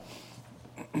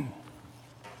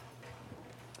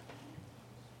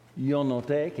Yo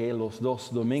noté que los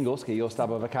 2 domingos que yo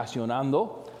estaba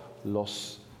vacacionando,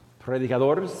 los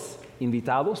predicadores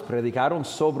invitados predicaron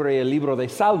sobre el libro de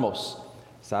Salmos.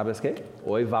 ¿Sabes qué?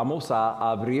 Hoy vamos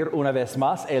a abrir una vez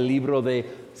más el libro de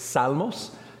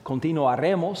Salmos.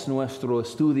 Continuaremos nuestro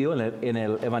estudio en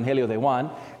el Evangelio de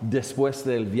Juan después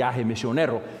del viaje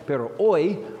misionero. Pero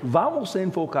hoy vamos a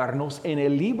enfocarnos en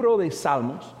el libro de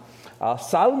Salmos,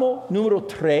 Salmo número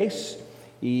 3,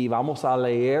 y vamos a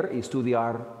leer y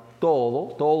estudiar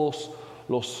todos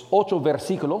los 8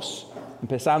 versículos,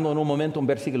 empezando en un momento en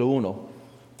versículo 1.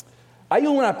 Hay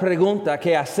una pregunta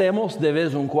que hacemos de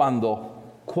vez en cuando.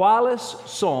 ¿Cuáles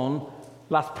son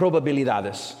las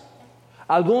probabilidades?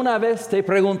 ¿Alguna vez te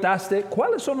preguntaste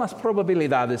cuáles son las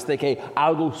probabilidades de que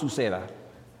algo suceda?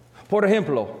 Por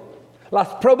ejemplo, las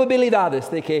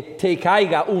probabilidades de que te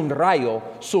caiga un rayo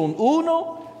son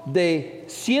 1 de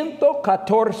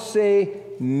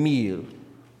 114,000.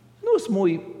 No es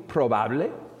muy probable,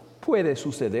 puede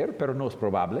suceder, pero no es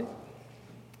probable.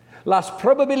 Las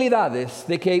probabilidades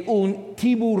de que un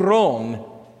tiburón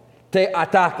te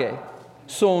ataque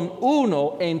son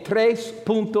 1 en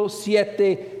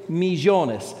 3.7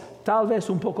 millones, tal vez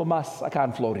un poco más acá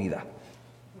en Florida.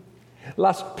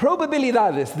 Las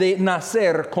probabilidades de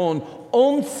nacer con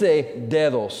 11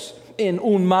 dedos en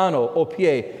una mano o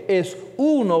pie es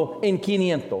 1 en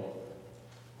 500.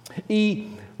 Y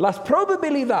las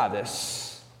probabilidades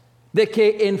de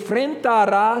que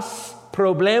enfrentarás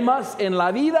problemas en la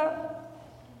vida,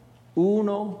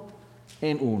 1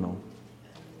 en 1.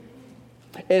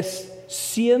 Es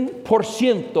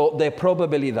 100% de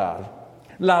probabilidad.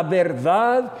 La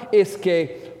verdad es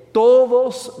que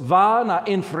todos van a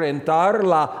enfrentar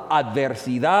la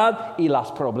adversidad y los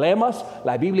problemas.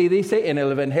 La Biblia dice en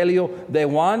el Evangelio de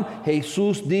Juan,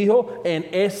 Jesús dijo, en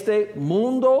este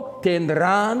mundo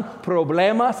tendrán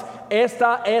problemas.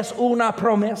 Esta es una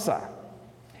promesa.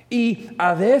 Y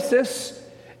a veces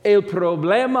el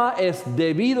problema es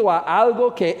debido a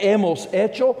algo que hemos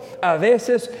hecho. A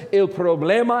veces el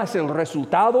problema es el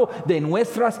resultado de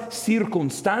nuestras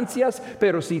circunstancias.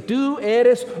 Pero si tú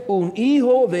eres un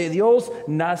hijo de Dios,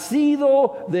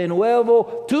 nacido de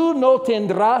nuevo, tú no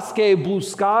tendrás que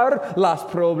buscar los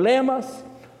problemas.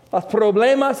 Los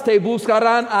problemas te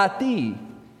buscarán a ti.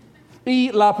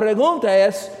 Y la pregunta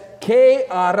es, ¿qué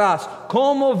harás?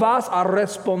 ¿Cómo vas a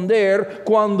responder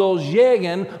cuando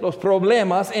lleguen los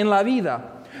problemas en la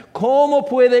vida? ¿Cómo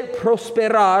puede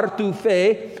prosperar tu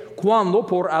fe cuando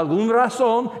por alguna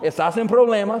razón estás en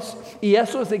problemas? Y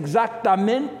eso es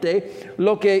exactamente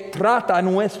lo que trata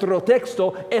nuestro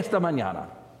texto esta mañana.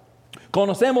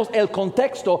 Conocemos el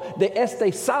contexto de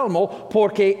este salmo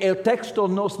porque el texto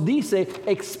nos dice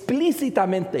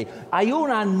explícitamente, hay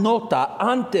una nota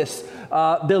antes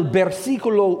del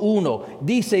versículo 1,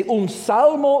 dice un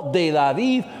salmo de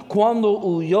David cuando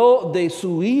huyó de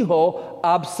su hijo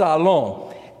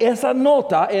Absalón. Esa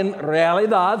nota en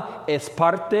realidad es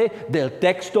parte del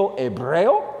texto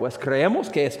hebreo, pues creemos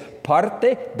que es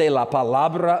parte de la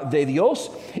palabra de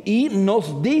Dios y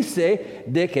nos dice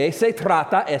de qué se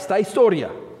trata esta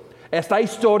historia. Esta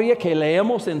historia que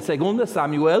leemos en 2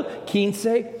 Samuel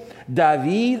 15,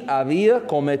 David había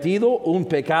cometido un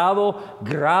pecado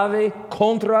grave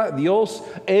contra Dios.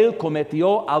 Él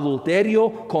cometió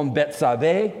adulterio con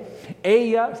Betsabé.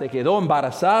 Ella se quedó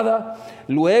embarazada.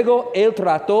 Luego él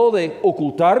trató de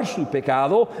ocultar su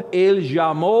pecado. Él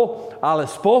llamó al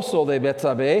esposo de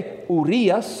Betsabé,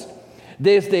 Urías,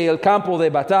 desde el campo de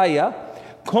batalla,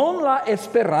 con la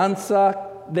esperanza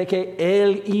de que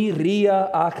él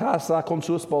iría a casa con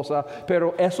su esposa,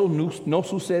 pero eso no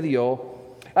sucedió.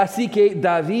 Así que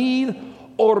David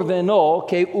ordenó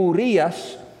que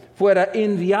Urías fuera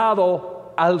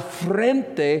enviado al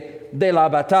frente de la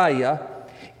batalla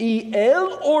y él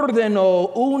ordenó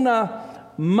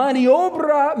una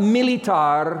maniobra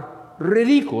militar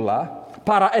ridícula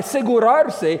para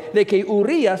asegurarse de que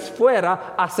Urías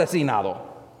fuera asesinado.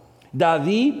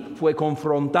 David fue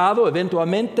confrontado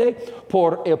eventualmente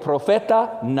por el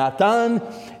profeta Natán.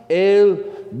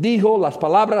 Él dijo las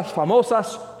palabras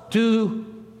famosas, tú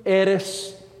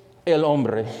eres el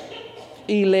hombre.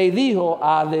 Y le dijo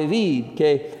a David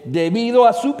que debido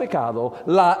a su pecado,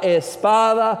 la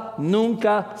espada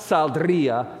nunca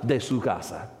saldría de su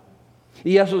casa.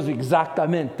 Y eso es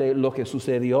exactamente lo que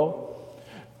sucedió.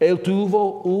 Él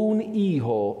tuvo un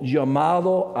hijo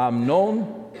llamado Amnón.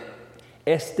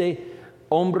 Este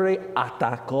hombre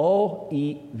atacó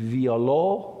y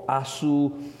violó a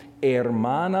su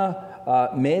hermana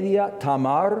Media,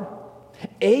 Tamar.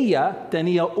 Ella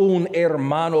tenía un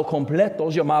hermano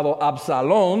completo llamado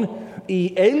Absalón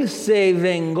y él se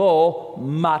vengó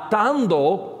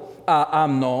matando a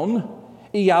Amnón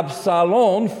y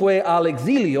Absalón fue al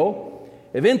exilio,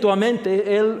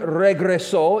 eventualmente él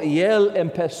regresó y él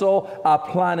empezó a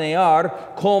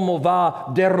planear cómo va a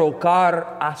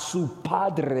derrocar a su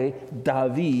padre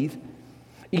David.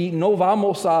 Y no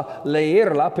vamos a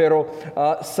leerla, pero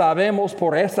sabemos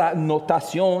por esa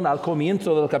notación al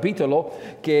comienzo del capítulo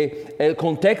que el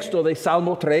contexto de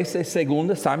Salmo 13 es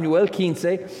 2 Samuel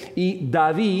 15. Y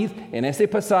David, en ese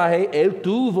pasaje, él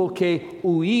tuvo que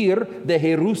huir de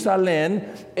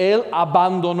Jerusalén. Él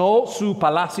abandonó su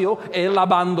palacio, él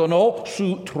abandonó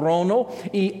su trono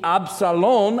y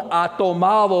Absalón ha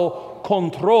tomado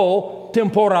control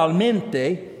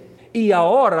temporalmente. Y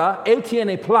ahora él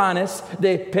tiene planes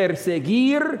de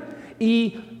perseguir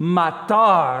y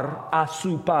matar a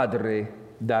su padre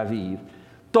David.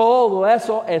 Todo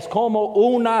eso es como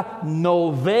una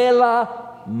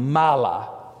novela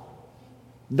mala.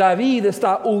 David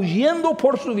está huyendo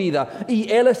por su vida y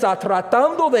él está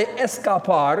tratando de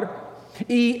escapar.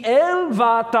 Y él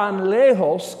va tan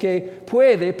lejos que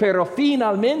puede, pero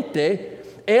finalmente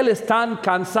él es tan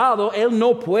cansado, él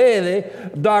no puede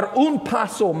dar un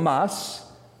paso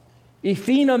más. Y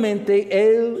finalmente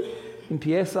él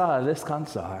empieza a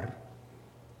descansar.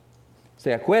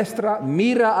 Se acuesta,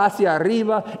 mira hacia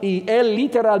arriba y él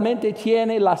literalmente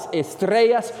tiene las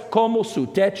estrellas como su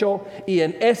techo. Y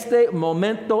en este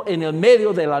momento, en el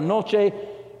medio de la noche,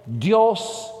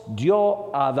 Dios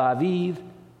dio a David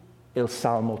el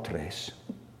Salmo 3.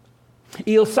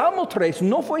 Y el Salmo 3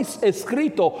 no fue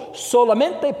escrito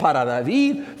solamente para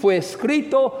David, fue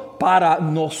escrito para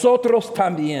nosotros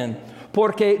también,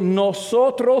 porque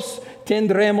nosotros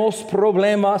tendremos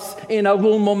problemas en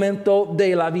algún momento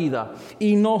de la vida.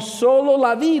 Y no solo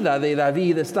la vida de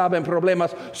David estaba en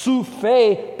problemas, su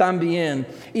fe también.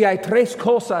 Y hay 3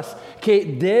 cosas que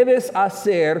debes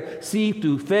hacer si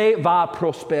tu fe va a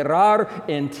prosperar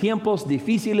en tiempos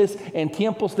difíciles, en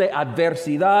tiempos de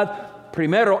adversidad.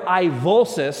 Primero, hay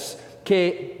voces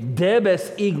que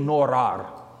debes ignorar.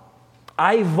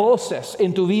 Hay voces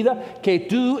en tu vida que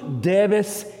tú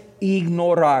debes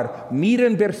ignorar.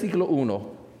 Miren versículo 1.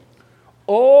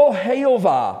 Oh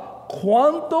Jehová,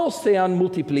 cuánto se han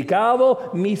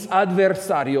multiplicado mis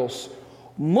adversarios.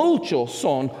 Muchos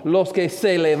son los que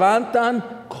se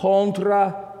levantan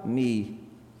contra mí.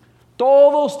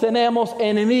 Todos tenemos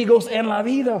enemigos en la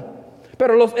vida.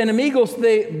 Pero los enemigos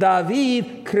de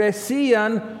David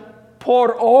crecían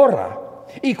por hora.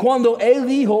 Y cuando él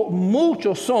dijo,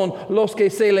 muchos son los que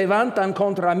se levantan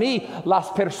contra mí, las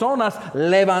personas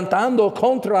levantando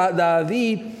contra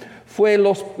David fue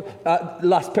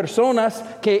las personas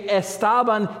que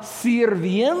estaban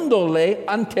sirviéndole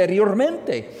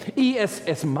anteriormente. Y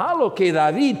es malo que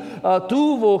David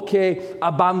tuvo que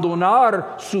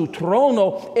abandonar su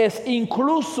trono. Es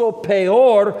incluso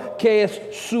peor que es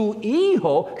su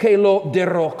hijo que lo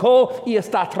derrocó y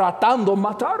está tratando de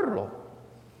matarlo.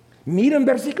 Miren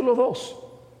versículo 2.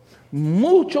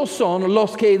 Muchos son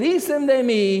los que dicen de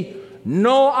mí,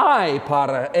 no hay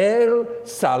para él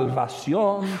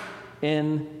salvación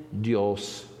en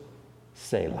Dios.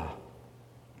 Selah.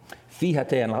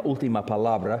 Fíjate en la última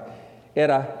palabra,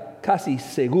 era casi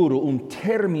seguro un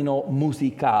término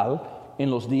musical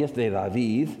en los días de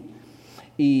David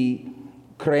y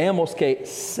creemos que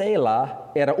Selah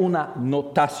era una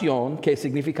notación que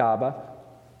significaba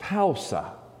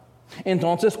pausa.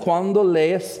 Entonces, cuando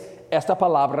lees esta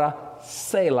palabra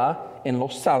Selah en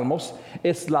los Salmos,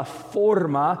 es la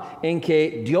forma en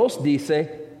que Dios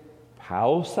dice,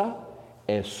 pausa,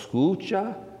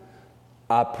 escucha,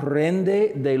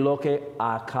 aprende de lo que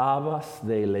acabas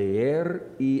de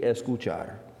leer y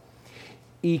escuchar.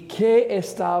 ¿Y qué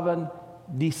estaban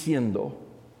diciendo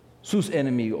sus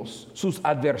enemigos, sus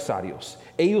adversarios?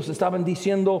 Ellos estaban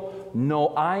diciendo,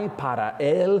 no hay para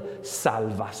él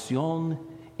salvación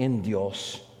en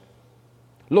Dios.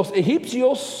 Los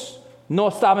egipcios no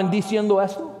estaban diciendo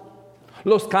esto.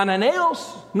 Los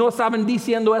cananeos no estaban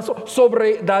diciendo eso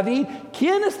sobre David.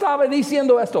 ¿Quién estaba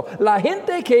diciendo esto? La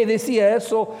gente que decía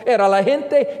eso era la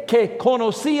gente que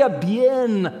conocía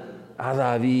bien a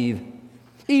David.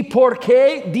 ¿Y por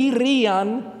qué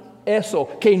dirían eso?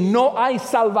 Que no hay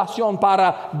salvación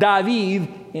para David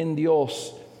en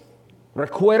Dios.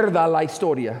 Recuerda la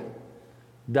historia.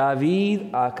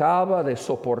 David acaba de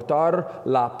soportar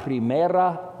la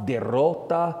primera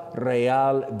derrota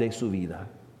real de su vida.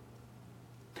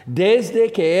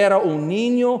 Desde que era un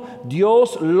niño,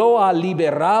 Dios lo ha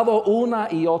liberado una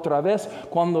y otra vez.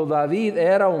 Cuando David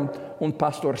era un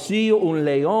pastorcillo, un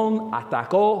león,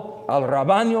 atacó al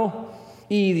rebaño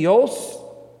y Dios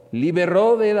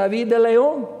liberó de David del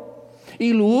león.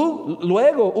 Y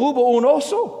luego hubo un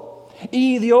oso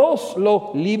y Dios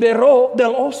lo liberó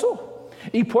del oso.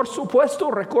 Y por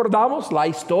supuesto recordamos la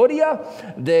historia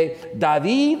de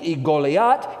David y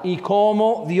Goliat y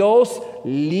cómo Dios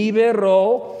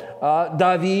liberó a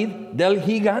David del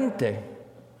gigante.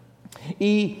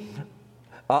 Y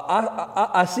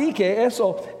así que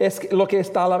eso es lo que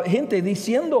está la gente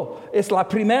diciendo. Es la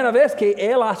primera vez que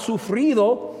él ha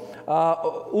sufrido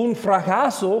un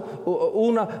fracaso,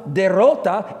 una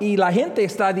derrota, y la gente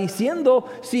está diciendo,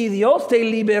 si Dios te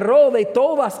liberó de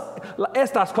todas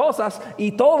estas cosas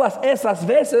y todas esas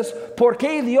veces, ¿por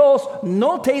qué Dios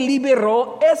no te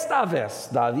liberó esta vez,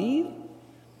 David?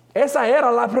 Esa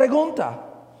era la pregunta.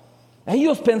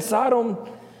 Ellos pensaron,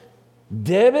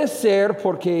 debe ser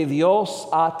porque Dios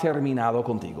ha terminado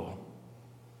contigo.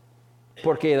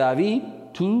 Porque David,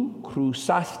 tú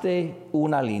cruzaste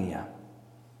una línea.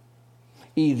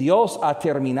 Y Dios ha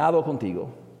terminado contigo.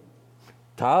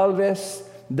 Tal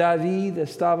vez David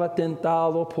estaba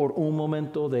tentado por un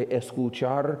momento de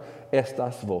escuchar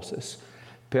estas voces.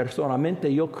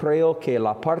 Personalmente yo creo que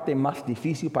la parte más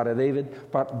difícil para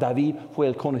David fue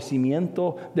el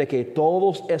conocimiento de que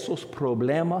todos esos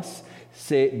problemas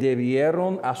se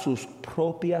debieron a sus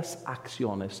propias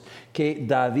acciones. Que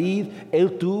David,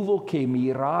 él tuvo que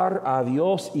mirar a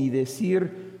Dios y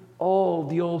decir, oh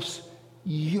Dios,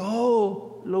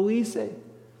 yo lo hice.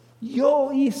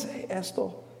 Yo hice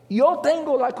esto. Yo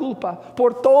tengo la culpa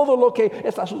por todo lo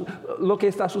que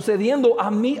está sucediendo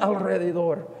a mi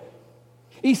alrededor.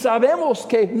 Y sabemos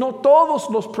que no todos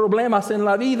los problemas en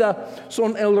la vida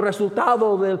son el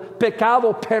resultado del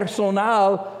pecado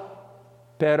personal,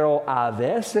 pero a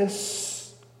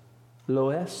veces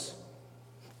lo es.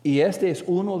 Y este es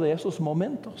uno de esos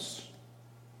momentos.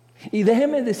 Y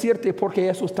déjeme decirte por qué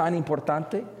eso es tan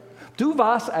importante. Tú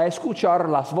vas a escuchar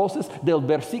las voces del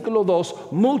versículo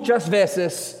 2 muchas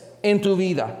veces en tu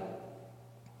vida.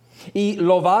 Y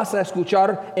lo vas a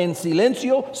escuchar en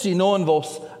silencio, sino en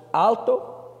voz alto.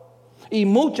 Y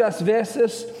muchas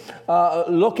veces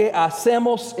lo que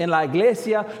hacemos en la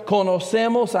iglesia,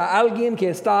 conocemos a alguien que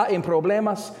está en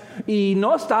problemas y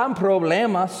no está en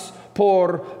problemas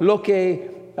por lo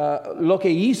que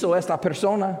hizo esta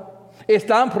persona.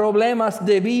 Está en problemas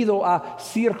debido a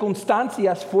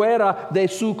circunstancias fuera de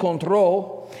su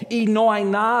control y no hay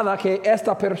nada que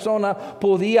esta persona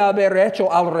podía haber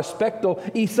hecho al respecto.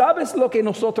 Y ¿sabes lo que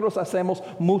nosotros hacemos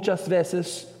muchas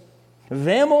veces?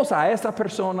 Vemos a esta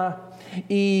persona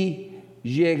y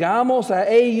llegamos a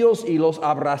ellos y los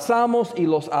abrazamos y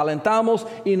los alentamos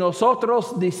y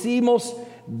nosotros decimos,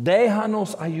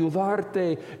 déjanos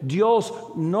ayudarte, Dios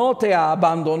no te ha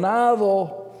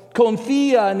abandonado,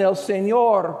 confía en el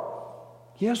Señor.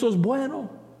 Y eso es bueno.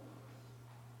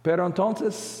 Pero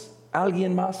entonces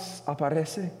alguien más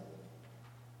aparece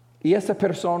y esa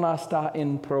persona está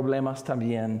en problemas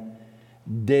también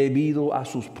debido a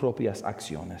sus propias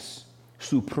acciones,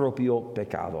 su propio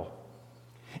pecado.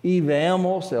 Y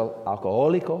vemos el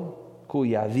alcohólico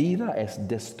cuya vida es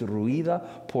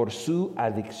destruida por su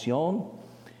adicción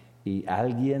y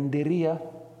alguien diría,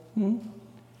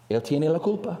 él tiene la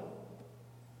culpa.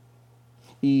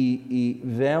 Y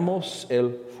vemos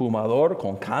el fumador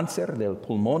con cáncer de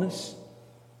pulmones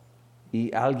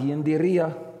y alguien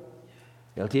diría,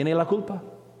 él tiene la culpa.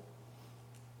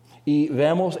 Y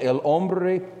vemos el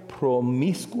hombre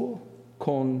promiscuo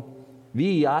con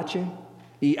VIH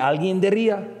y alguien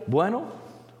diría, bueno,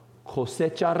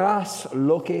 cosecharás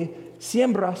lo que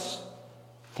siembras.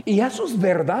 Y eso es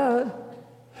verdad.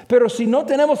 Pero si no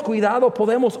tenemos cuidado,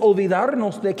 podemos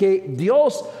olvidarnos de que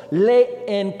Dios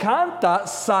le encanta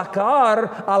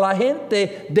sacar a la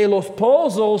gente de los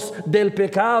pozos del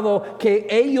pecado que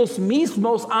ellos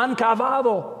mismos han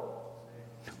cavado.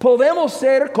 Podemos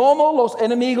ser como los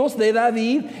enemigos de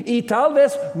David y tal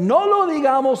vez no lo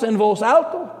digamos en voz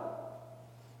alta,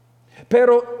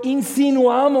 pero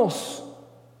insinuamos,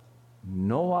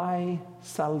 no hay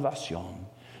salvación,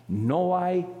 no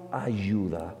hay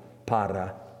ayuda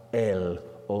para él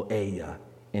o ella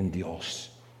en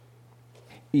Dios.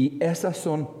 Y esas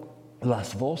son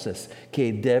las voces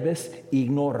que debes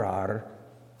ignorar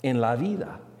en la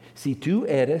vida. Si tú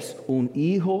eres un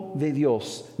hijo de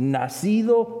Dios,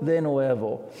 nacido de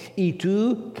nuevo, y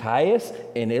tú caes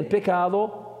en el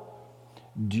pecado,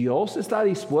 Dios está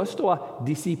dispuesto a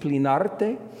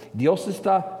disciplinarte. Dios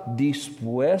está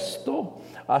dispuesto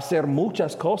a hacer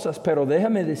muchas cosas, pero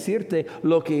déjame decirte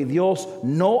lo que Dios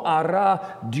no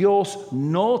hará. Dios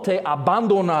no te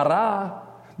abandonará.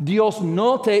 Dios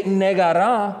no te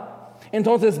negará.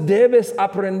 Entonces debes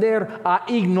aprender a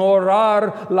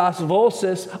ignorar las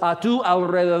voces a tu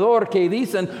alrededor que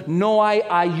dicen no hay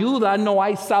ayuda, no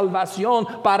hay salvación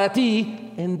para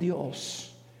ti en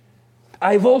Dios.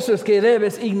 Hay voces que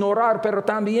debes ignorar, pero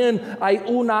también hay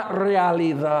una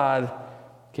realidad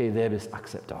que debes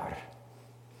aceptar.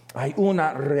 Hay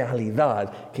una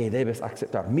realidad que debes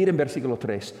aceptar. Miren versículo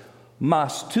 3.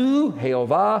 Mas tú,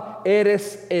 Jehová,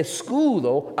 eres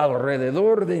escudo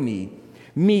alrededor de mí,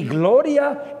 mi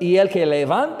gloria y el que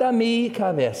levanta mi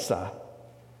cabeza.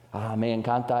 Me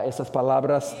encantan esas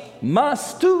palabras.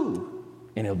 Mas tú,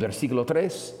 en el versículo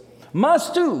 3.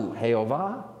 Mas tú,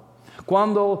 Jehová.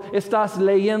 Cuando estás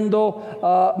leyendo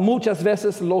muchas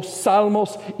veces los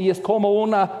salmos y es como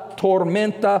una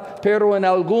tormenta, pero en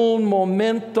algún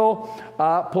momento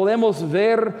podemos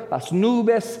ver las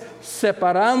nubes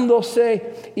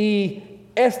separándose y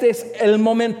este es el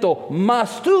momento.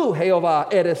 Mas tú, Jehová,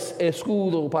 eres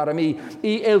escudo para mí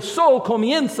y el sol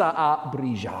comienza a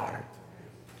brillar.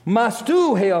 Mas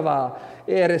tú, Jehová,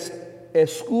 eres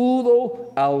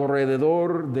escudo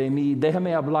alrededor de mí.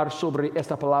 Déjame hablar sobre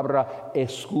esta palabra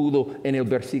escudo en el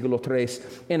versículo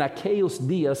 3. En aquellos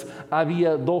días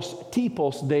había dos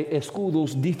tipos de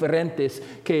escudos diferentes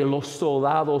que los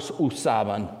soldados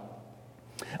usaban.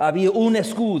 Había un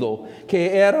escudo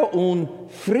que era un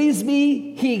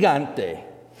frisbee gigante.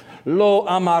 Lo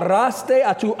amarraste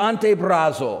a tu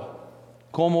antebrazo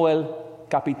como el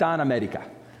Capitán América.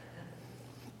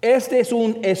 Este es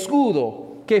un escudo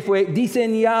que fue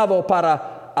diseñado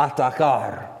para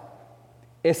atacar.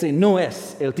 Ese no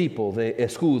es el tipo de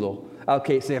escudo al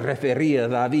que se refería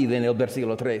David en el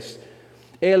versículo 3.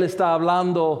 Él está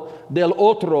hablando del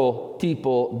otro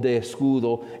tipo de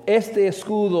escudo. Este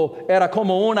escudo era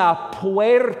como una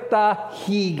puerta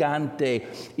gigante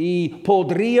y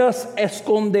podrías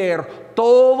esconder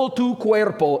todo tu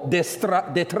cuerpo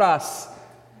detrás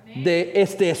de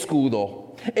este escudo.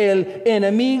 El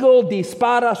enemigo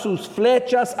dispara sus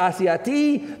flechas hacia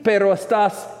ti, pero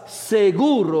estás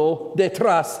seguro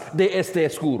detrás de este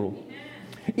escudo.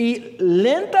 Y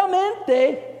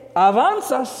lentamente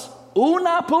avanzas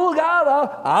una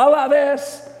pulgada a la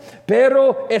vez,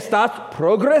 pero estás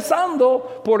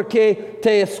progresando porque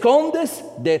te escondes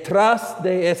detrás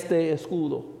de este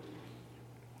escudo.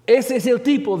 Ese es el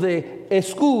tipo de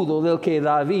escudo del que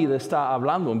David está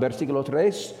hablando en versículo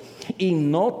 3. Y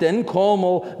noten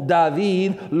cómo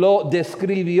David lo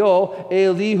describió.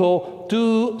 Él dijo,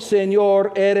 tú,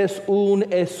 Señor, eres un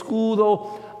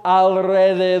escudo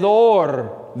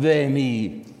alrededor de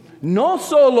mí. No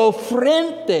solo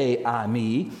frente a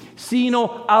mí,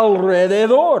 sino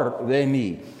alrededor de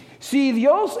mí. Si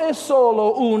Dios es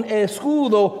solo un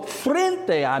escudo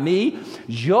frente a mí,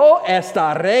 yo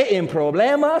estaré en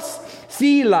problemas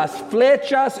si las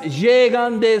flechas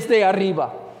llegan desde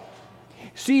arriba.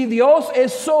 Si Dios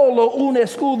es solo un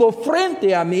escudo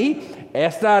frente a mí,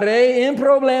 estaré en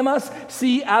problemas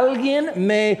si alguien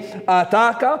me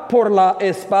ataca por la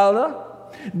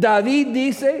espalda. David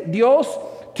dice, Dios,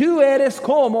 tú eres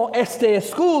como este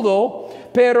escudo,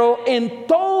 pero en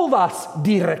todas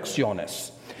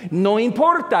direcciones. No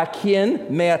importa quién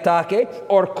me ataque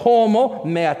o cómo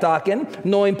me ataquen,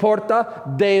 no importa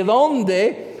de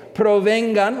dónde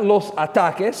provengan los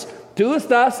ataques, tú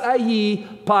estás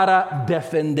allí para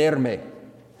defenderme.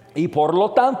 Y por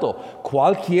lo tanto,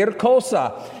 cualquier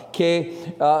cosa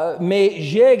que me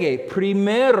llegue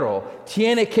primero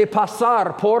tiene que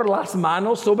pasar por las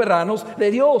manos soberanas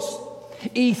de Dios.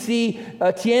 Y si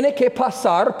tiene que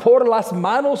pasar por las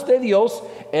manos de Dios,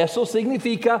 eso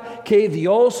significa que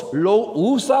Dios lo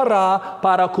usará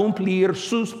para cumplir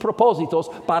sus propósitos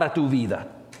para tu vida.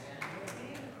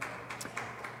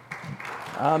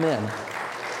 Amén.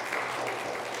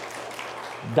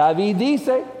 David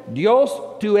dice,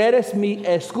 Dios, tú eres mi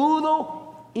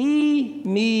escudo y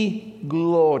mi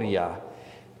gloria.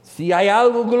 Si hay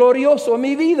algo glorioso en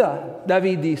mi vida,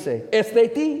 David dice, es de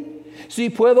ti. Si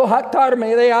puedo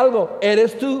jactarme de algo,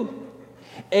 eres tú.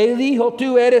 Él dijo,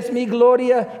 tú eres mi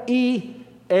gloria y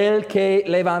el que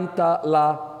levanta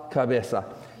la cabeza.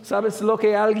 ¿Sabes lo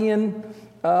que alguien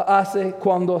hace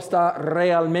cuando está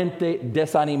realmente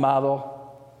desanimado?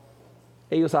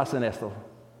 Ellos hacen esto.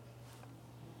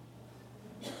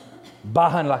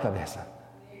 Bajan la cabeza.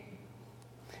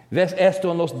 ¿Ves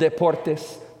esto en los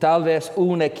deportes? Tal vez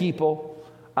un equipo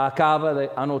acaba de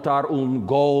anotar un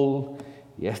gol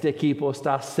y este equipo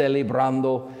está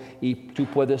celebrando y tú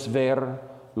puedes ver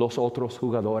los otros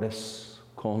jugadores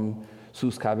con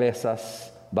sus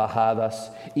cabezas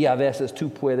bajadas y a veces tú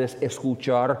puedes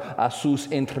escuchar a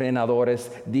sus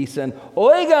entrenadores dicen,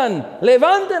 oigan,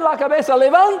 levanten la cabeza,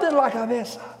 levanten la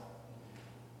cabeza.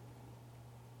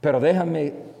 Pero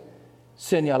déjame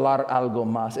señalar algo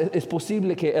más. Es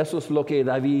posible que eso es lo que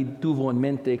David tuvo en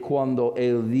mente cuando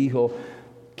él dijo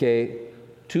que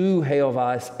tú,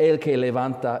 Jehová, es el que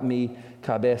levanta mi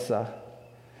cabeza.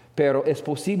 Pero es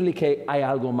posible que hay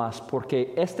algo más,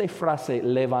 porque esta frase,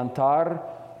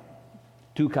 levantar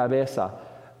tu cabeza,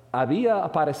 había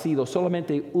aparecido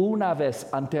solamente una vez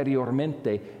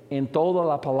anteriormente en toda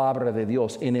la palabra de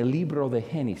Dios, en el libro de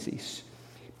Génesis.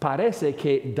 Parece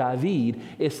que David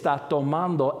está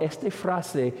tomando esta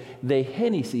frase de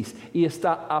Génesis y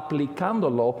está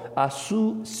aplicándolo a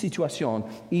su situación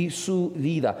y su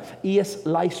vida. Y es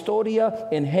la historia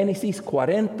en Génesis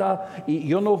 40, y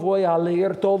yo no voy a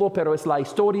leer todo, pero es la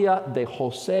historia de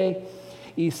José.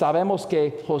 Y sabemos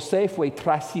que José fue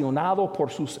traicionado por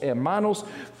sus hermanos,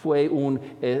 fue un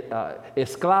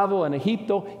esclavo en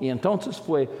Egipto y entonces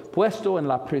fue puesto en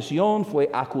la prisión, fue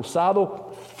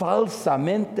acusado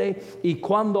falsamente. Y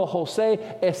cuando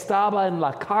José estaba en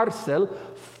la cárcel,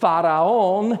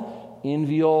 Faraón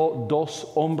envió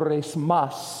 2 hombres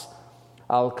más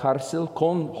al cárcel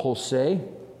con José,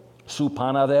 su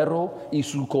panadero y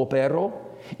su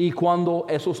copero. Y cuando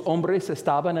esos hombres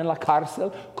estaban en la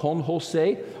cárcel con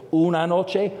José, una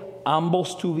noche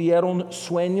ambos tuvieron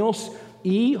sueños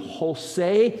y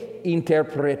José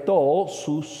interpretó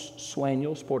sus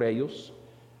sueños por ellos.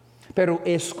 Pero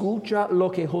escucha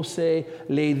lo que José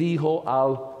le dijo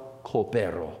al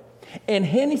copero. En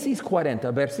Génesis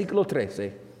 40, versículo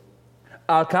 13,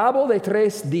 al cabo de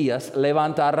 3 días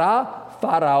levantará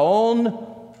Faraón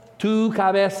tu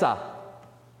cabeza.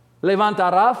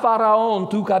 Levantará Faraón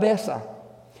tu cabeza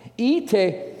y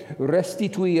te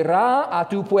restituirá a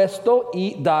tu puesto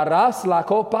y darás la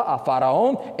copa a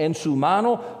Faraón en su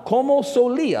mano como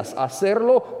solías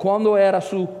hacerlo cuando era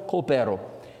su copero.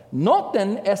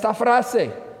 Noten esta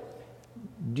frase.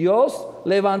 Dios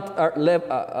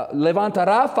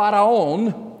levantará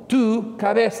Faraón tu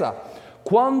cabeza.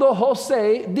 Cuando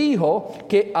José dijo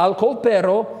que al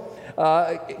copero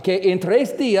que en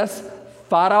 3 días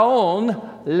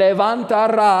Faraón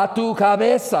levantará tu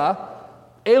cabeza,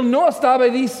 él no estaba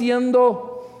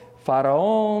diciendo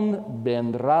Faraón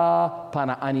vendrá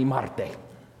para animarte.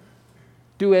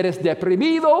 Tú eres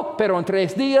deprimido, pero en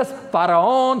 3 días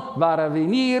Faraón va a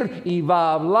venir y va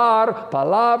a hablar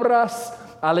palabras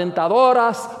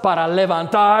alentadoras para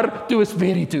levantar tu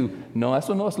espíritu. No,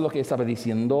 eso no es lo que estaba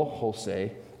diciendo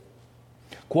José.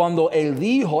 Cuando él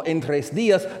dijo en 3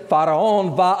 días,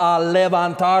 Faraón va a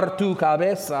levantar tu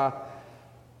cabeza,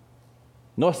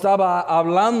 no estaba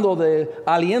hablando de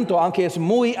aliento, aunque es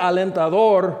muy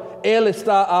alentador. Él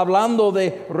está hablando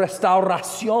de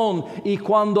restauración. Y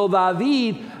cuando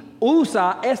David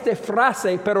usa esta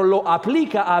frase, pero lo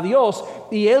aplica a Dios,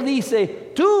 y él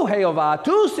dice, tú Jehová,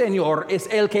 tú Señor,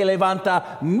 es el que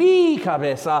levanta mi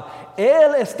cabeza.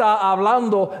 Él está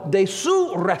hablando de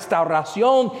su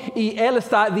restauración y él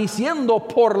está diciendo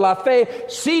por la fe,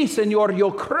 sí Señor,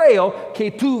 yo creo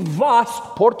que tú vas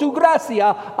por tu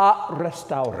gracia a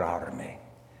restaurarme.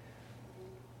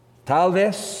 Tal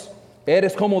vez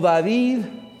eres como David,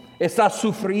 estás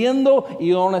sufriendo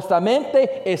y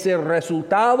honestamente es el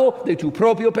resultado de tu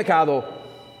propio pecado.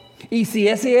 Y si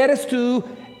ese eres tú,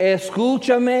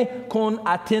 escúchame con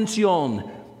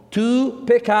atención. Tu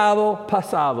pecado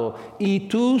pasado y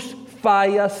tus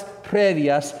fallas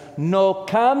previas no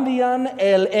cambian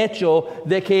el hecho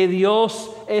de que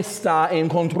Dios está en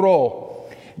control.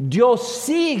 Dios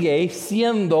sigue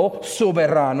siendo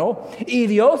soberano y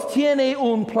Dios tiene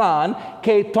un plan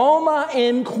que toma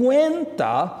en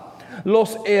cuenta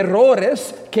los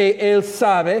errores que Él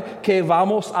sabe que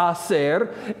vamos a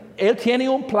hacer. Él tiene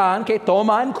un plan que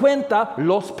toma en cuenta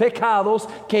los pecados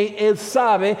que Él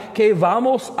sabe que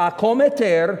vamos a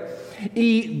cometer.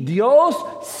 Y Dios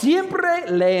siempre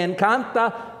le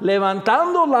encanta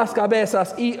levantando las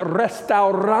cabezas y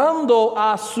restaurando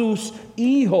a sus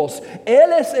hijos.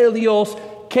 Él es el Dios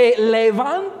que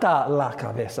levanta la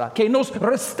cabeza, que nos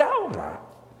restaura.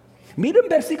 Miren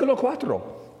versículo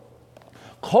 4.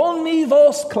 Con mi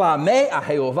voz clamé a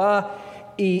Jehová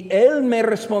y Él me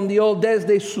respondió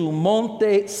desde su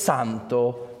monte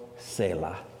santo,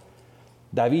 Selah.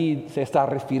 David se está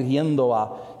refiriendo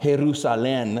a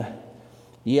Jerusalén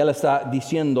y él está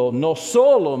diciendo, no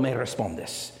solo me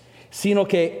respondes, sino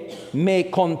que me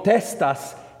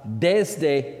contestas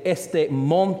desde este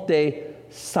monte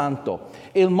santo.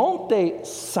 El monte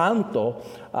santo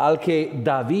al que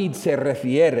David se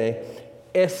refiere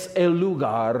es el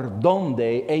lugar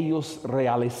donde ellos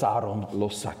realizaron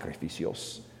los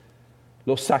sacrificios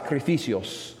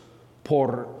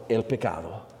por el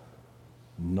pecado.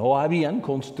 No habían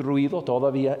construido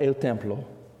todavía el templo,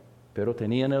 pero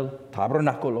tenían el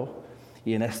tabernáculo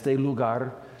y en este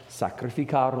lugar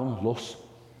sacrificaron los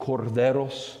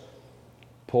corderos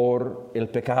por el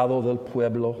pecado del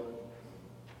pueblo.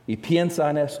 Y piensa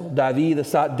en eso. David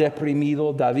está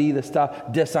deprimido, David está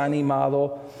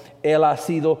desanimado. Él ha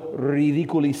sido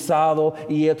ridiculizado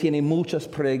y él tiene muchas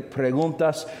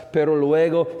preguntas, pero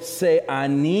luego se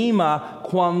anima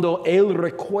cuando él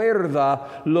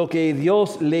recuerda lo que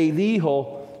Dios le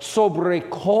dijo sobre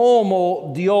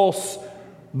cómo Dios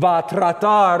va a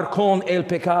tratar con el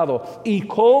pecado y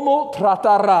cómo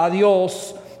tratará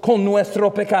Dios con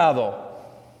nuestro pecado.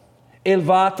 Él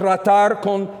va a tratar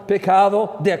con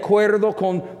pecado de acuerdo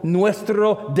con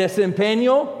nuestro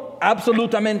desempeño.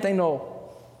 Absolutamente no.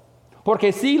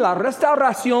 Porque si la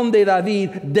restauración de David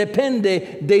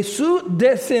depende de su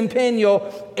desempeño,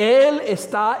 él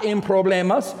está en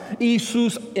problemas y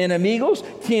sus enemigos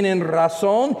tienen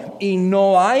razón y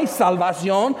no hay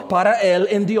salvación para él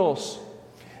en Dios.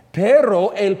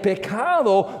 Pero el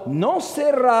pecado no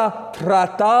será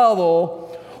tratado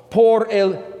por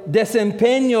el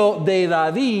desempeño de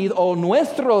David o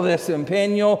nuestro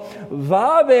desempeño.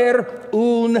 Va a haber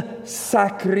un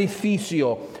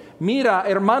sacrificio. Mira,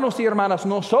 hermanos y hermanas,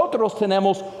 nosotros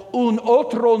tenemos un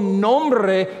otro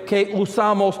nombre que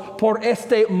usamos por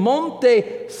este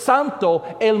monte santo.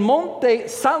 El monte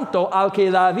santo al que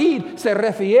David se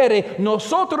refiere,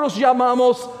 nosotros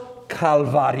llamamos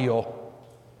Calvario.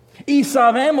 Y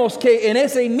sabemos que en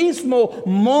ese mismo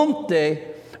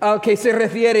monte al que se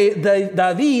refiere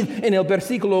David en el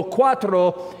versículo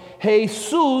 4,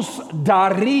 Jesús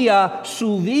daría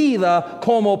su vida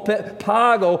como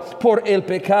pago por el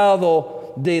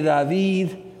pecado de David,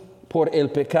 por el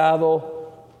pecado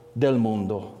del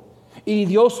mundo. Y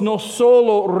Dios no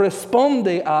solo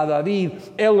responde a David,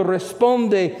 Él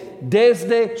responde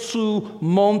desde su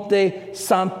monte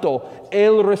santo.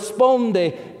 Él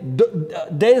responde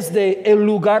desde el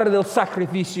lugar del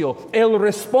sacrificio. Él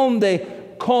responde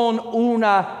con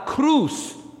una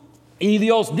cruz. Y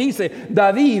Dios dice,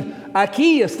 David,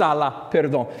 aquí está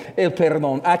el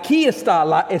perdón, aquí está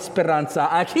la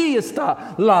esperanza, aquí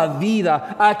está la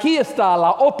vida, aquí está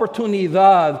la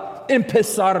oportunidad de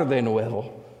empezar de nuevo.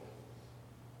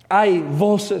 Hay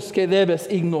voces que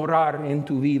debes ignorar en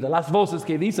tu vida, las voces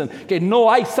que dicen que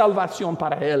no hay salvación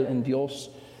para él en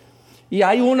Dios. Y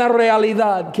hay una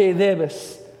realidad que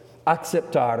debes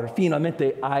aceptar.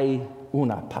 Finalmente hay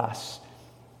una paz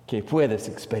que puedes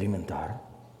experimentar.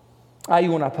 Hay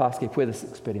una paz que puedes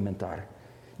experimentar.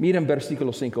 Miren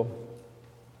versículo 5.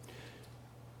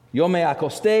 Yo me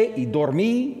acosté y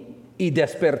dormí y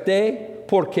desperté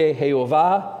porque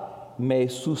Jehová me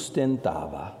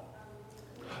sustentaba.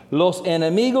 Los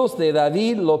enemigos de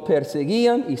David lo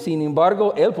perseguían y sin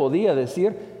embargo él podía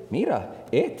decir, mira,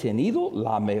 he tenido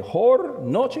la mejor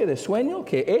noche de sueño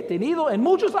que he tenido en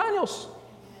muchos años.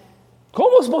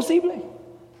 ¿Cómo es posible?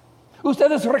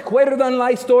 Ustedes recuerdan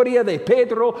la historia de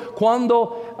Pedro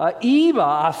cuando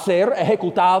iba a ser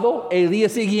ejecutado el día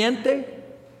siguiente.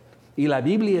 Y la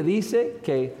Biblia dice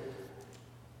que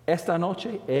esta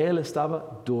noche él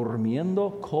estaba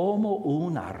durmiendo como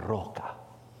una roca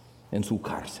en su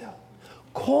cárcel.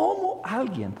 ¿Cómo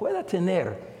alguien puede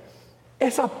tener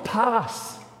esa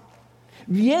paz?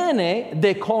 Viene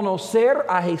de conocer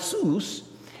a Jesús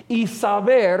y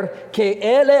saber que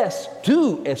Él es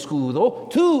tu escudo,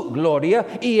 tu gloria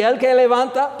y el que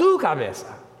levanta tu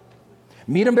cabeza.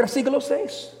 Miren versículo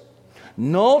 6.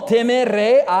 No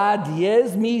temeré a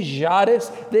 10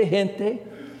 millares de gente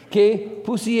que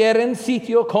pusieren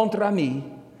sitio contra mí.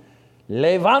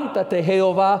 Levántate,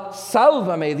 Jehová,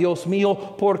 sálvame, Dios mío,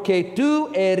 porque tú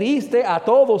heriste a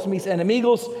todos mis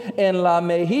enemigos en la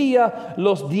mejilla,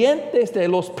 los dientes de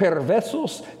los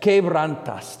perversos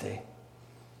quebrantaste.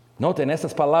 Noten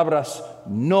estas palabras,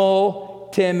 no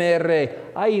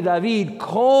temeré. Ay, David,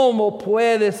 ¿cómo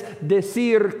puedes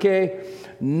decir que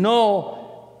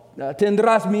no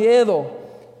tendrás miedo?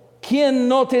 ¿Quién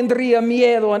no tendría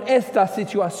miedo en esta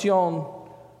situación?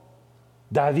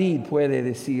 David puede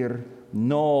decir,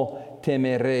 no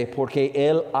temeré, porque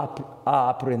él ha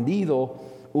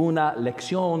aprendido una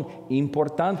lección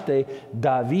importante.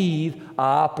 David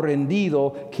ha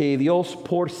aprendido que Dios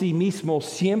por sí mismo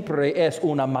siempre es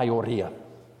una mayoría.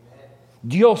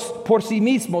 Dios por sí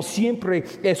mismo siempre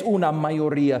es una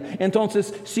mayoría.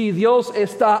 Entonces, si Dios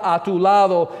está a tu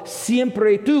lado,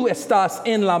 siempre tú estás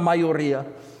en la mayoría.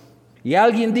 Y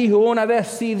alguien dijo una vez,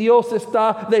 si Dios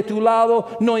está de tu lado,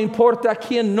 no importa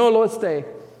quién no lo esté.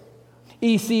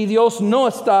 Y si Dios no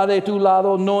está de tu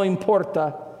lado, no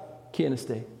importa quién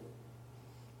esté.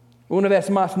 Una vez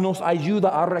más nos ayuda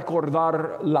a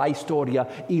recordar la historia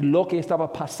y lo que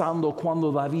estaba pasando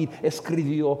cuando David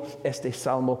escribió este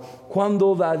salmo.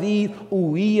 Cuando David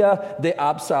huía de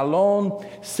Absalón,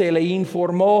 se le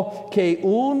informó que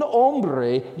un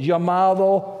hombre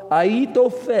llamado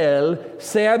Ahitofel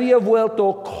se había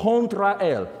vuelto contra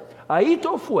él.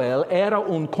 Ahitofel era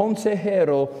un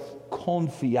consejero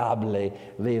confiable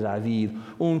de David,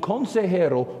 un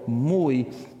consejero muy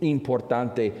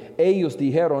importante. Ellos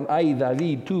dijeron: ay,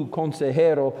 David, tu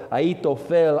consejero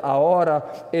Ahitofel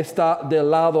ahora está del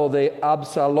lado de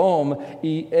Absalón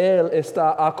y él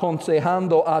está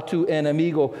aconsejando a tu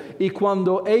enemigo. Y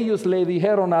cuando ellos le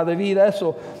dijeron a David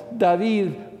eso, David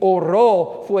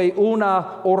oró. Fue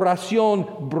una oración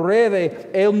breve.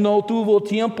 Él no tuvo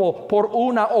tiempo por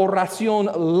una oración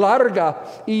larga.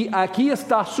 Y aquí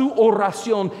está su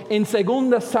oración en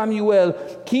 2 Samuel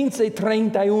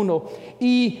 15:31.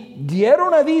 Y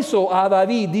dieron aviso a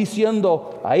David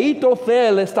diciendo: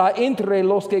 Ahitofel está entre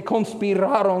los que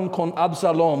conspiraron con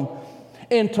Absalón.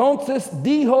 Entonces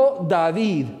dijo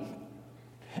David: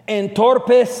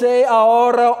 entorpece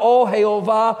ahora, oh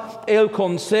Jehová, el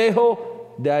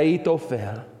consejo de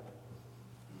Ahitofel.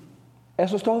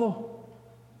 Eso es todo.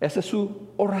 Esa es su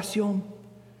oración.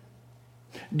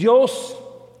 Dios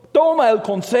toma el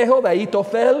consejo de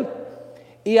Ahitofel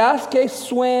y hace que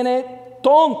suene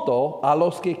tonto a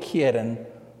los que quieren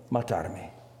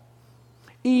matarme.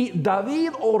 Y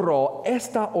David oró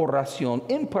esta oración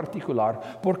en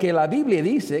particular porque la Biblia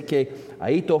dice que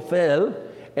Ahitofel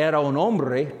era un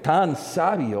hombre tan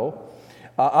sabio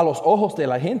a los ojos de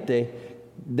la gente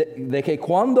de que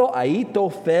cuando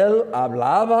Ahitofel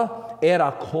hablaba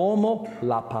era como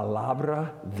la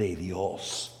palabra de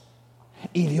Dios.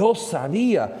 Y Dios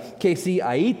sabía que si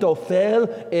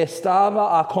Ahitofel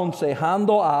estaba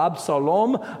aconsejando a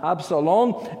Absalón,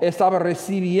 Absalón estaba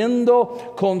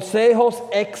recibiendo consejos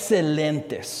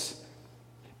excelentes.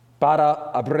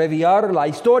 Para abreviar la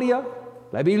historia,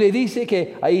 la Biblia dice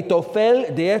que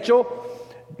Ahitofel, de hecho,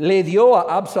 le dio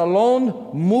a Absalón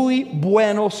muy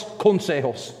buenos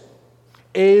consejos.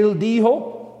 Él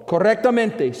dijo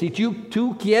correctamente: si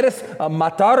tú quieres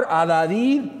matar a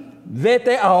David,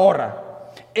 vete ahora.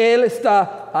 Él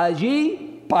está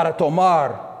allí para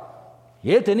tomar.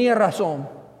 Y él tenía razón.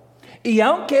 Y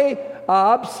aunque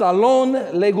a Absalón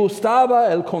le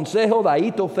gustaba el consejo de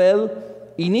Ahitofel,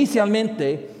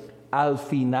 inicialmente, al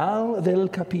final del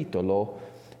capítulo,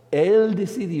 él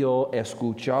decidió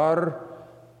escuchar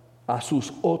a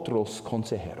sus otros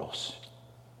consejeros.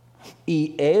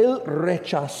 Y él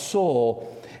rechazó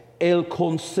el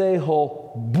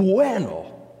consejo bueno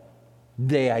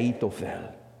de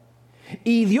Ahitofel.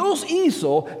 Y Dios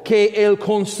hizo que el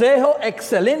consejo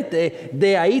excelente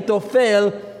de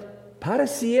Ahitofel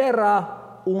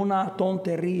pareciera una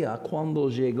tontería cuando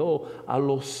llegó a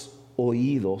los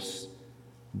oídos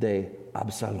de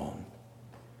Absalón.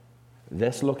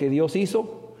 ¿Ves lo que Dios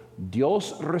hizo?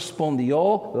 Dios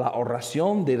respondió la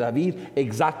oración de David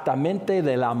exactamente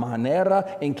de la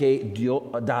manera en que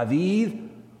David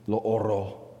lo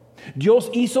oró. Dios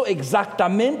hizo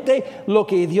exactamente lo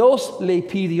que Dios le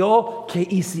pidió que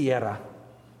hiciera.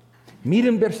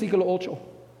 Miren versículo 8.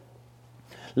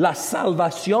 La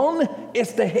salvación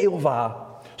es de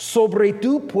Jehová. Sobre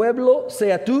tu pueblo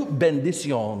sea tu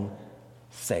bendición.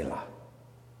 Selah.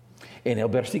 En el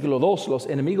versículo 2, los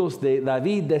enemigos de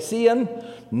David decían: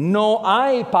 no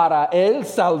hay para él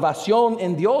salvación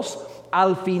en Dios.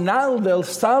 Al final del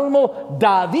salmo,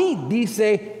 David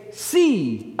dice: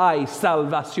 sí hay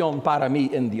salvación para mí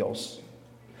en Dios.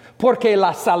 Porque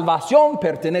la salvación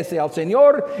pertenece al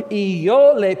Señor y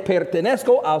yo le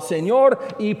pertenezco al Señor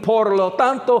y por lo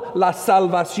tanto la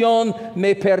salvación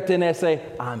me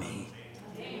pertenece a mí.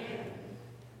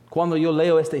 Cuando yo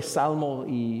leo este salmo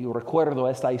y recuerdo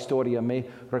esta historia, me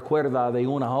recuerda de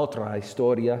una otra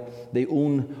historia de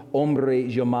un hombre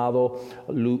llamado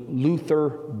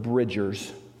Luther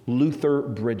Bridges. Luther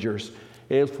Bridges.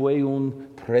 Él fue un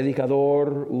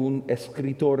predicador, un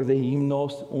escritor de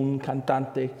himnos, un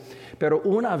cantante. Pero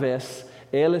una vez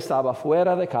él estaba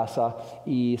fuera de casa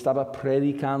y estaba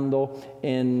predicando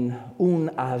en un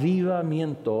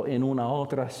avivamiento en una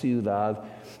otra ciudad.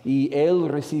 Y él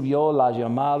recibió la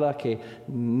llamada que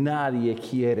nadie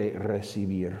quiere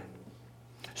recibir.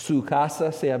 Su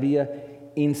casa se había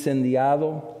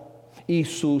incendiado y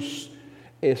su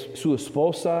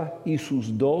esposa y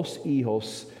sus 2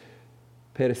 hijos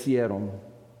perecieron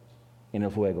en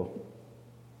el fuego.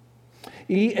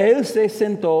 Y él se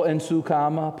sentó en su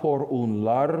cama por un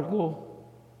largo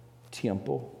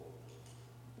tiempo.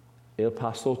 Él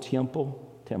pasó tiempo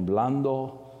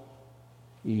temblando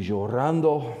y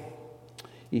llorando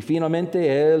Y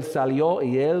finalmente él salió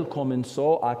y él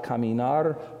comenzó a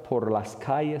caminar por las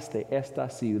calles de esta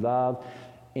ciudad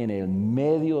en el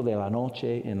medio de la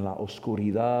noche, en la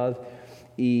oscuridad.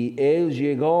 Y él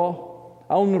llegó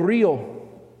a un río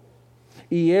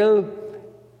y él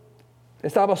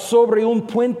estaba sobre un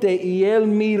puente y él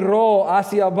miró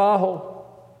hacia abajo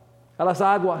a las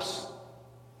aguas.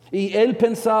 Y él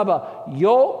pensaba,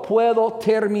 yo puedo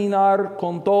terminar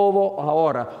con todo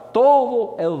ahora,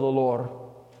 todo el dolor.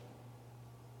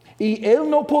 Y él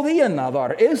no podía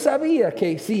nadar. Él sabía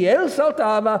que si él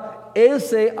saltaba, él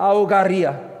se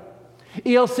ahogaría.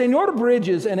 Y el señor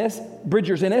Bridgers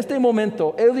en este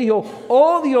momento, él dijo,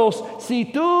 oh Dios, si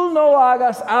tú no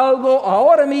hagas algo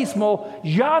ahora mismo,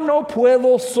 ya no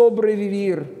puedo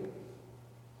sobrevivir.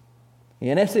 Y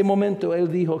en ese momento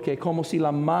él dijo que como si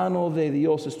la mano de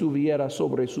Dios estuviera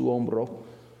sobre su hombro.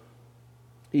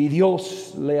 Y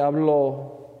Dios le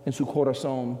habló en su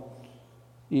corazón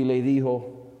y le dijo,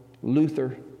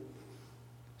 Luther,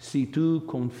 si tú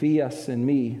confías en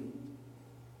mí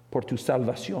por tu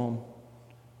salvación,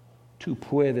 tú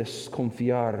puedes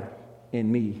confiar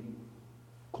en mí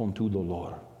con tu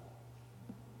dolor.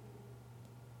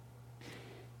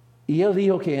 Y él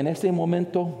dijo que en ese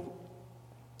momento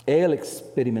él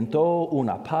experimentó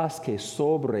una paz que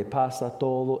sobrepasa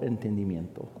todo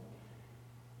entendimiento.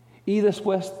 Y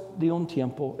después de un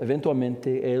tiempo,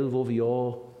 eventualmente él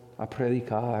volvió a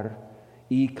predicar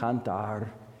y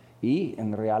cantar. Y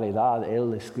en realidad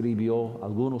él escribió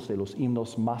algunos de los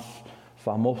himnos más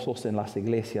famosos en las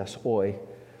iglesias hoy.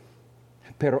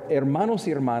 Pero hermanos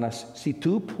y hermanas, si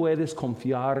tú puedes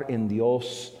confiar en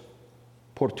Dios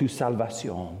por tu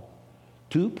salvación,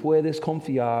 tú puedes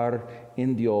confiar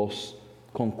en Dios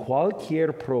con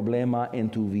cualquier problema en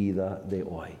tu vida de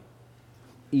hoy.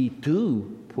 Y tú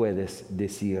puedes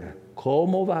decir,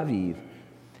 como David,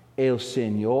 el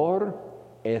Señor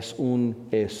es un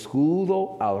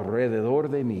escudo alrededor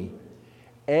de mí.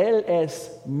 Él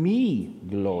es mi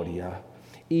gloria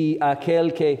y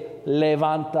aquel que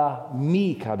levanta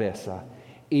mi cabeza.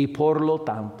 Y por lo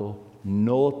tanto,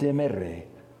 no temeré,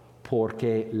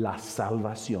 porque la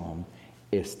salvación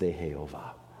es de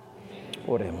Jehová.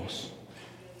 Oremos.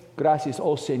 Gracias,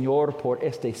 oh Señor, por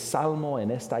este salmo, en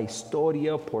esta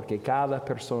historia, porque cada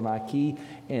persona aquí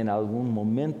en algún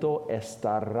momento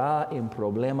estará en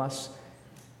problemas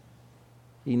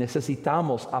y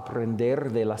necesitamos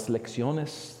aprender de las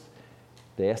lecciones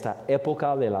de esta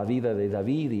época de la vida de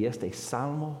David y este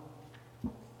salmo.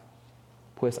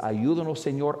 Pues ayúdanos,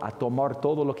 Señor, a tomar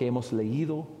todo lo que hemos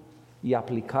leído y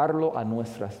aplicarlo a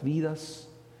nuestras vidas.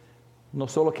 No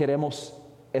solo queremos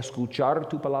escuchar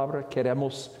tu palabra,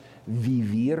 queremos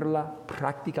vivirla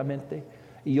prácticamente.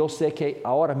 Y yo sé que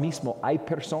ahora mismo hay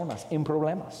personas en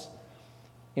problemas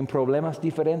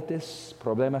diferentes,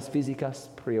 problemas físicos,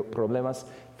 problemas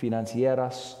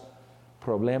financieros,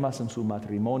 problemas en su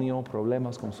matrimonio,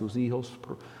 problemas con sus hijos,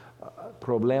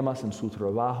 problemas en su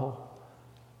trabajo.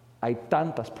 Hay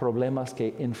tantos problemas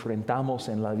que enfrentamos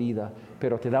en la vida,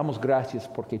 pero te damos gracias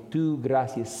porque tu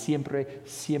gracia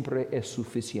siempre es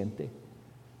suficiente.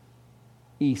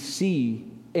 Y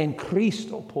sí, en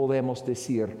Cristo podemos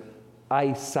decir,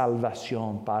 hay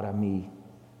salvación para mí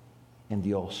en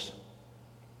Dios.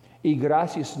 Y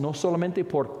gracias no solamente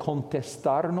por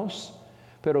contestarnos,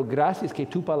 pero gracias que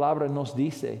tu palabra nos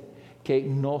dice que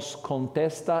nos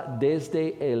contesta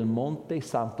desde el Monte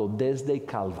Santo, desde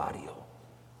Calvario.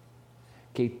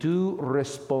 Que tú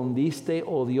respondiste,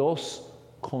 oh Dios,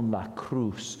 con la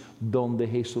cruz, donde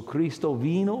Jesucristo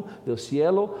vino del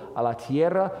cielo a la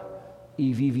tierra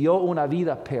y vivió una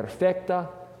vida perfecta,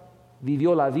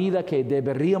 vivió la vida que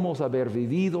deberíamos haber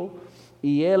vivido,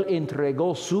 y Él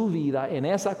entregó su vida en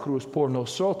esa cruz por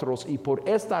nosotros, y por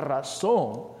esta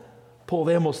razón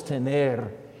podemos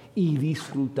tener y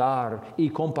disfrutar y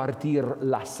compartir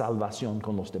la salvación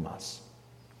con los demás.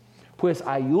 Pues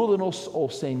ayúdanos, oh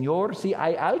Señor, si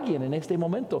hay alguien en este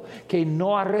momento que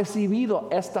no ha recibido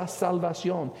esta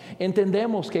salvación.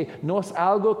 Entendemos que no es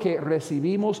algo que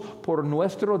recibimos por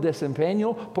nuestro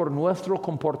desempeño, por nuestro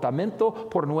comportamiento,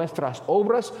 por nuestras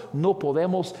obras. No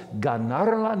podemos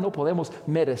ganarla, no podemos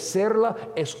merecerla.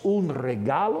 Es un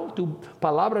regalo. Tu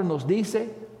palabra nos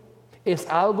dice, es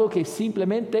algo que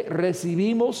simplemente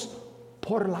recibimos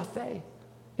por la fe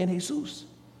en Jesús.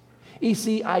 Y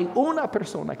si hay una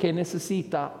persona que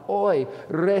necesita hoy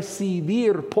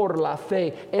recibir por la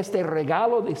fe este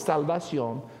regalo de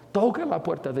salvación, toca la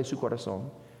puerta de su corazón.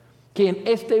 Que en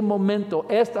este momento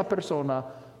esta persona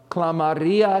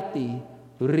clamaría a ti,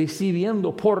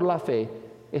 recibiendo por la fe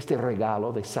este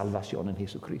regalo de salvación en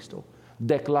Jesucristo,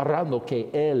 declarando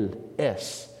que Él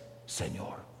es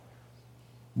Señor.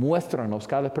 Muéstranos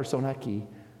cada persona aquí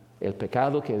el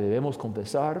pecado que debemos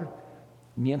confesar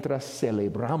mientras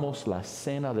celebramos la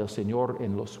cena del Señor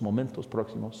en los momentos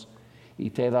próximos, y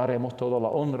te daremos toda la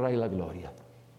honra y la gloria.